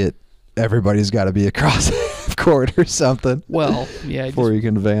 like make it everybody's got to be across half court or something Well, yeah. before you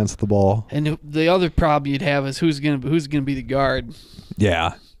can advance the ball. And the other problem you'd have is who's gonna be the guard.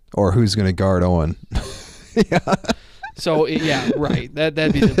 Yeah. Or who's going to guard Owen? Yeah. So yeah, right.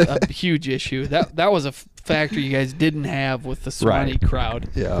 That'd be a huge issue. That was a factor you guys didn't have with the Swanee crowd.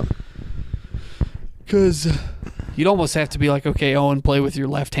 Yeah. Because you'd almost have to be like, okay, Owen, play with your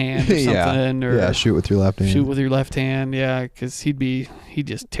left hand or something, or yeah, shoot with your left hand. shoot with your left hand. Yeah, because he'd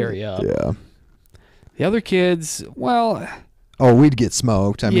just tear you up. Yeah. The other kids, well, Oh, we'd get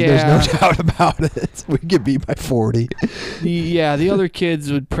smoked. I mean, Yeah. there's no doubt about it. We'd get beat by 40. the other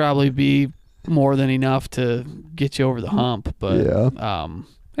kids would probably be more than enough to get you over the hump. But Yeah.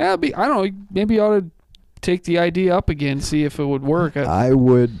 I don't know. Maybe you ought to take the idea up again, see if it would work. I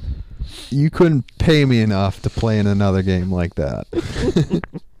would. You couldn't pay me enough to play in another game like that.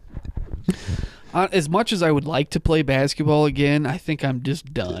 As much as I would like to play basketball again, I think I'm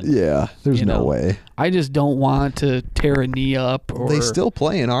just done. Yeah, there's You no know, way. I just don't want to tear a knee up or They still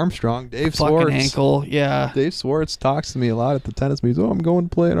play in Armstrong. Dave fucking Swartz. ankle. Yeah. Dave Swartz talks to me a lot at the tennis meets. Oh, I'm going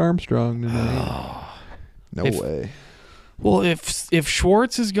to play at Armstrong tonight. No way. Well, if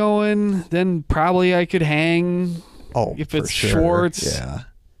Schwartz is going, then probably I could hang. Oh, If for it's sure. Schwartz. Yeah.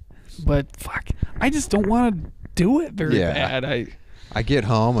 But fuck, I just don't want to do it very Yeah. bad. I get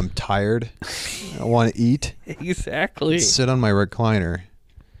home. I'm tired. I want to eat. Exactly. Sit on my recliner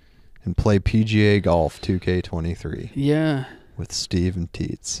and play PGA Golf 2K23 Yeah. with Steve and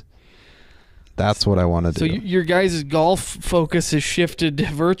Teets. That's what I want to do. So your guys' golf focus has shifted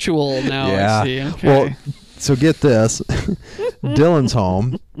virtual now. Yeah. I see. Okay. Well, so get this. Dylan's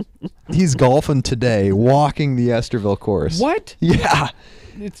home. He's golfing today, walking the Esterville course. what? Yeah.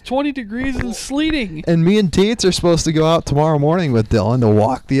 It's 20 degrees and sleeting. And me and Teets are supposed to go out tomorrow morning with Dylan to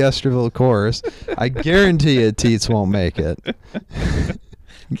walk the Esterville course. I guarantee you Teets won't make it.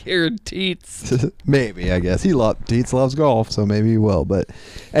 Guaranteed. Maybe, I guess. Teets loves golf, so maybe he will. But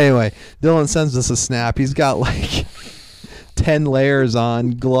anyway, Dylan sends us a snap. He's got like 10 layers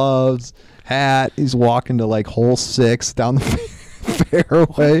on, gloves, hat. He's walking to like hole 6 down the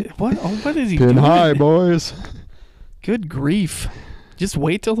fairway. What? Oh, what is he Pin doing? high, boys. Good grief. Just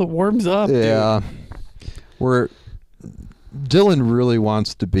wait till it warms up. Yeah. Dylan really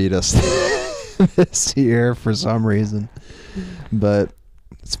wants to beat us this year for some reason. But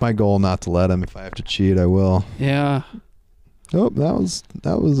it's my goal not to let him. If I have to cheat, I will. Dude. Yeah. Oh,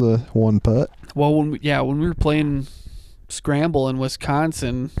 that was a one putt. Well, when we were playing Scramble in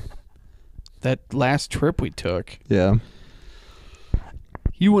Wisconsin, that last trip we took, Yeah.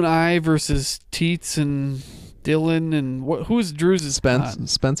 you and I versus Teets and Dylan and who's Drew's? Spencer?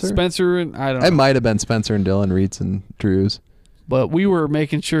 Spencer and I don't know. It might have been Spencer and Dylan, Reeds and Drews. But we were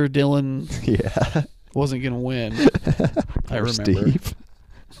making sure Dylan Yeah. wasn't going to win. I Or remember. Steve.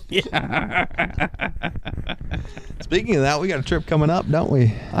 Speaking of that, we got a trip coming up, don't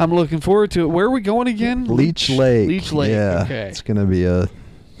we? I'm looking forward to it. Where are we going again? Leech Lake. Leech Lake. Yeah, Okay. it's gonna be a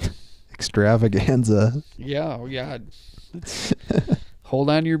extravaganza. Yeah. Oh, yeah. It's, hold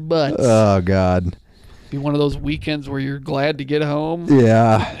on to your butts. Oh God. Be one of those weekends where you're glad to get home.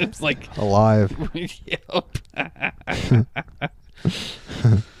 Yeah. It's like, Alive. yep.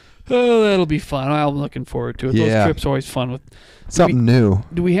 Oh, that'll be fun. I'm looking forward to it. Those Yeah. trips are always fun. With Something new.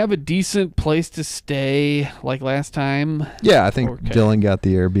 Do we have a decent place to stay like last time? Yeah, I think Okay. Dylan got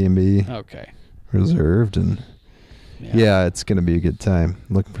the Airbnb Okay. reserved, and yeah, it's gonna be a good time.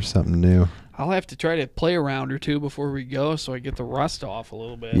 Looking for something new. I'll have to try to play a round or two before we go so I get the rust off a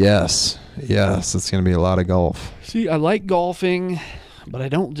little bit. Yes, it's gonna be a lot of golf. See, I like golfing, but I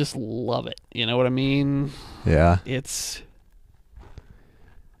don't just love it. You know what I mean? Yeah,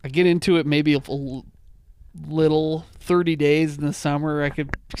 I get into it maybe a little 30 days in the summer. I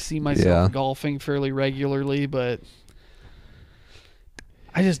could see myself Yeah. golfing fairly regularly, but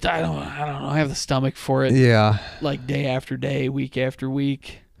I don't know. I have the stomach for it. yeah, Like day after day, week after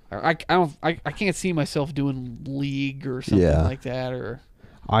week. I can't see myself doing league or something Yeah. like that. Or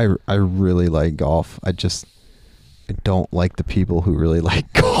I really like golf. I don't like the people who really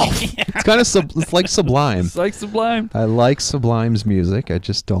like golf. It's kind of it's like Sublime. it's like Sublime. I like Sublime's music. I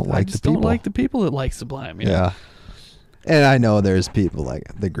just don't like I the just people. don't like the people that like Sublime. You know? Yeah. And I know there's people like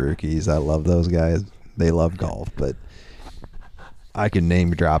the Grookies. I love those guys. They love golf, but I can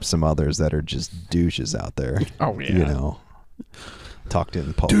name drop some others that are just douches out there. Oh, yeah. You know, tucked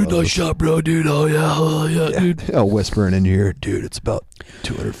in polos. Dude, nice shot, bro. Dude, oh yeah, dude. Oh, whispering in your ear, dude, it's about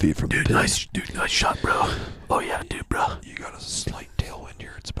 200 feet from the Dude, pin. nice shot, bro. Oh yeah, dude, bro. You got a slight tailwind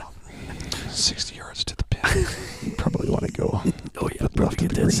here. It's about 60 yards to the pin. You probably want to go Oh yeah, bro. left of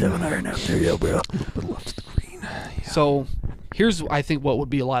Get the that green. 7-iron out there, yeah, bro. a little bit left of the green. Yeah. So here's, I think, what would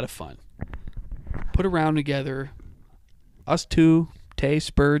be a lot of fun. Put a round together. Us two, Tay,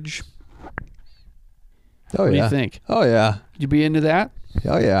 Spurge. Oh, What do yeah. you think? Oh, yeah. You be into that?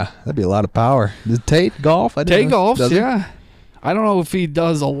 Oh, yeah. That'd be a lot of power. Does Tate golf? I Tay didn't know. golfs, Does he? yeah. I don't know if he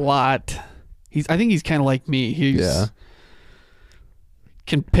does a lot. I think he's kind of like me. Yeah.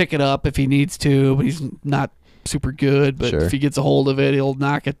 Can pick it up if he needs to, but he's not super good. But Sure. if he gets a hold of it, he'll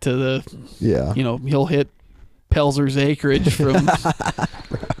knock it to the, Yeah. he'll hit Pelzer's acreage from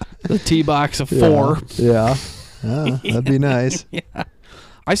the tee box of 4. Yeah. Yeah. That'd be nice. Yeah.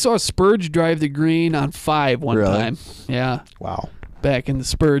 I saw Spurge drive the green on 5 one Really? time. Yeah. Wow. Back in the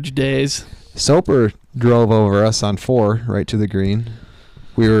Spurge days. Soper drove over us on 4 right to the green.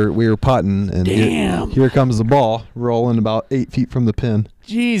 We were putting, and Damn. here comes the ball rolling about 8 feet from the pin,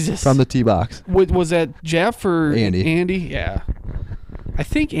 Jesus. from the tee box. Was that Jeff or Andy. Andy? Yeah. I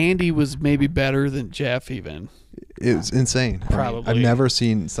think Andy was maybe better than Jeff even. It was insane. Probably. I've never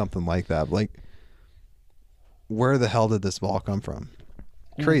seen something like that. Like, where the hell did this ball come from?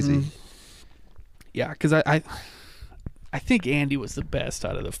 Crazy. Mhm. Yeah, because I think Andy was the best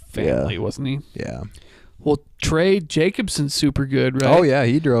out of the family, wasn't he? Yeah. Well, Trey Jacobson's super good, right? Oh, yeah.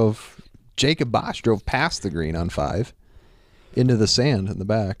 He drove. Jacob Bosch drove past the green on 5 into the sand in the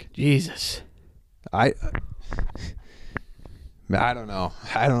back. Jesus. I don't know.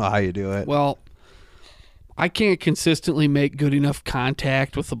 I don't know how you do it. Well, I can't consistently make good enough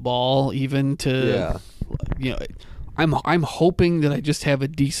contact with the ball, even to, I'm hoping that I just have a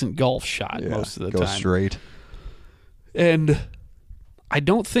decent golf shot most of the go time. straight. And I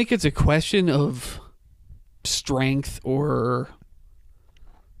don't think it's a question of strength or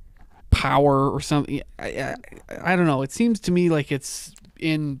power or something. I don't know. It seems to me like it's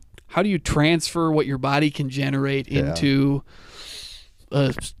in how do you transfer what your body can generate into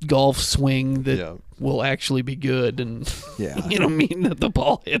a golf swing that will actually be good and you know what I mean, that the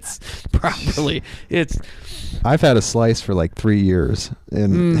ball hits properly. I've had a slice for like 3 years,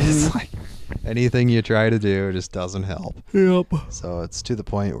 and it's like anything you try to do just doesn't help. Yep. So it's to the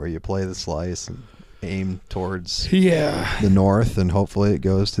point where you play the slice and aim towards Yeah. the north, and hopefully it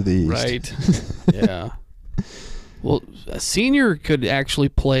goes to the east. Right. Yeah. Well, a senior could actually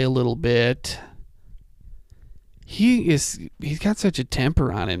play a little bit. He's got such a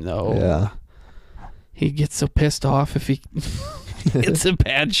temper on him, though. Yeah. He gets so pissed off if he hits a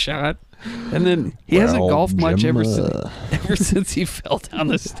bad shot. And then he hasn't golfed much ever since he fell down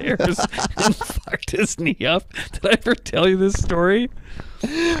the stairs and fucked his knee up. Did I ever tell you this story?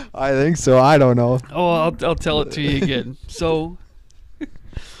 I think so. I don't know. Oh, I'll tell it to you again. So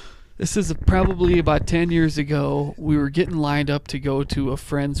this is probably about 10 years ago. We were getting lined up to go to a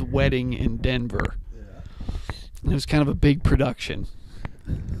friend's wedding in Denver. And it was kind of a big production.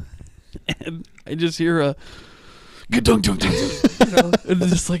 And I just hear a Ga-dunk, dunk, dunk, dunk, you know, and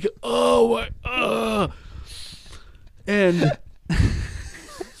it's just like, oh my, and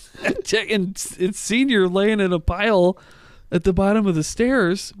check, and it's Senior laying in a pile at the bottom of the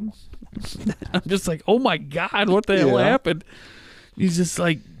stairs. I'm just like, oh my God, what the hell happened? He's just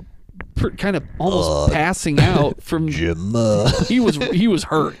like kind of almost passing out from Jim. he was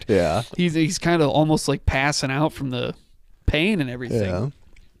hurt. Yeah. He's kind of almost like passing out from the pain and everything. Yeah.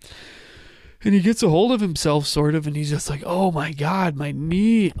 And he gets a hold of himself sort of, and he's just like, oh my God, my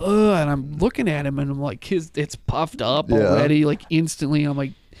knee. And I'm looking at him and I'm like, it's puffed up already. Like instantly I'm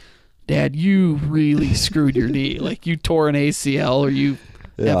like, Dad, you really screwed your knee. Like you tore an ACL or you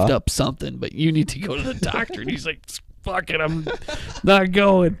effed up something, but you need to go to the doctor. And he's like, fuck it, I'm not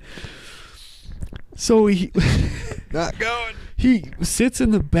going. So he sits in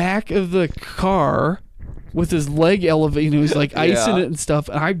the back of the car with his leg elevated. He's like icing it and stuff.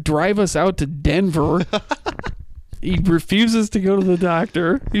 And I drive us out to Denver. He refuses to go to the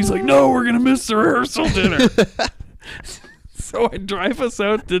doctor. He's like, no, we're going to miss the rehearsal dinner. So I drive us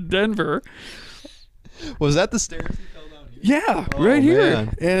out to Denver. Was that the stairs he fell down here? Yeah, right here.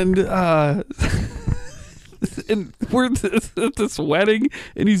 Man. And and we're at this wedding,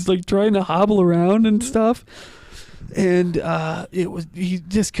 and he's like trying to hobble around and stuff. And he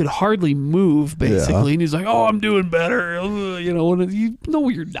just could hardly move basically. And he's like, "Oh, I'm doing better." You know, and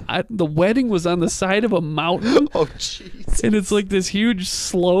you're not. The wedding was on the side of a mountain. Oh, jeez. And it's like this huge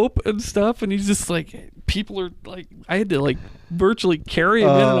slope and stuff. And he's just like, people are like, I had to like virtually carry him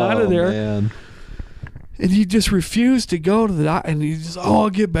in and out of there. Man. And he just refused to go to the doctor. And he's just,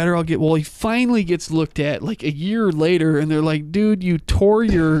 I'll get better. Well, he finally gets looked at like a year later. And they're like, dude, you tore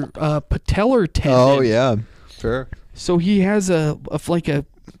your patellar tendon. Oh, yeah. Sure. So he has a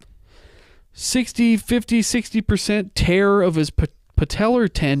 60% tear of his patellar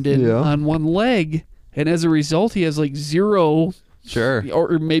tendon on one leg. And as a result, he has like zero,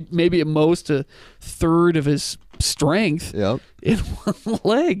 or maybe at most a third of his strength in one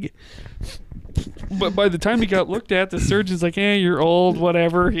leg. But by the time he got looked at, the surgeon's like, you're old,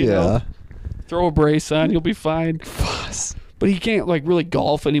 whatever. You know, throw a brace on, you'll be fine. But he can't like really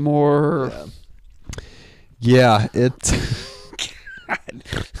golf anymore. Yeah,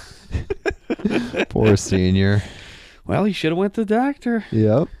 poor Senior. Well, he should have went to the doctor.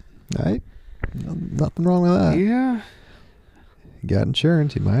 Yep. Right. Nothing wrong with that. Yeah. You got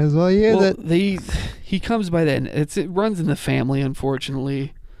insurance. You might as well use it. He comes by that. It runs in the family,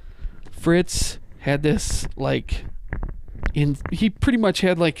 unfortunately. Fritz had this he pretty much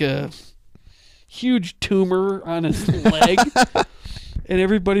had like a huge tumor on his leg, and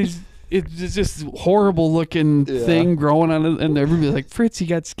it's just horrible looking thing growing on it, and everybody's like, Fritz, you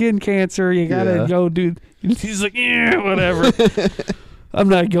got skin cancer, you gotta go, dude. And he's like, whatever. I'm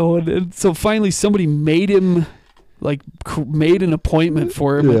not going. And so finally somebody made him made an appointment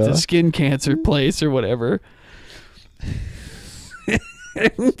for him at the skin cancer place or whatever.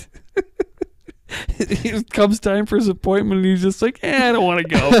 And it comes time for his appointment, and he's just like, I don't want to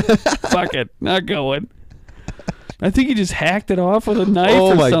go. Fuck it, not going. I think he just hacked it off with a knife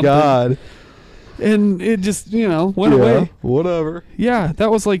or something. Oh, my God. And it just, went away. Whatever. Yeah, that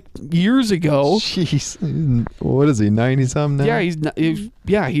was like years ago. Jeez. What is he, 90-something now?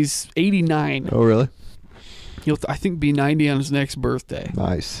 Yeah, he's 89. Oh, really? He'll, I think, be 90 on his next birthday.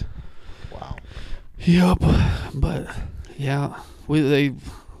 Nice. Wow. Yep. But, yeah,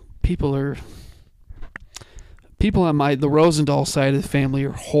 people on the Rosendahl side of the family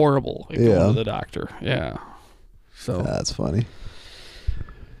are horrible at going to the doctor. Yeah. So that's funny.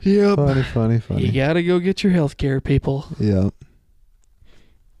 Yep. Funny. You gotta go get your health care, people. Yep.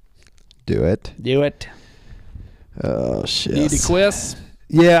 Do it. Oh, shit. Need to quiz?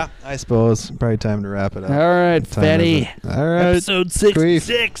 Yeah, I suppose. Probably time to wrap it up. All right, fatty. All right. Episode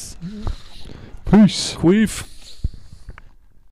 66. Peace. Queef.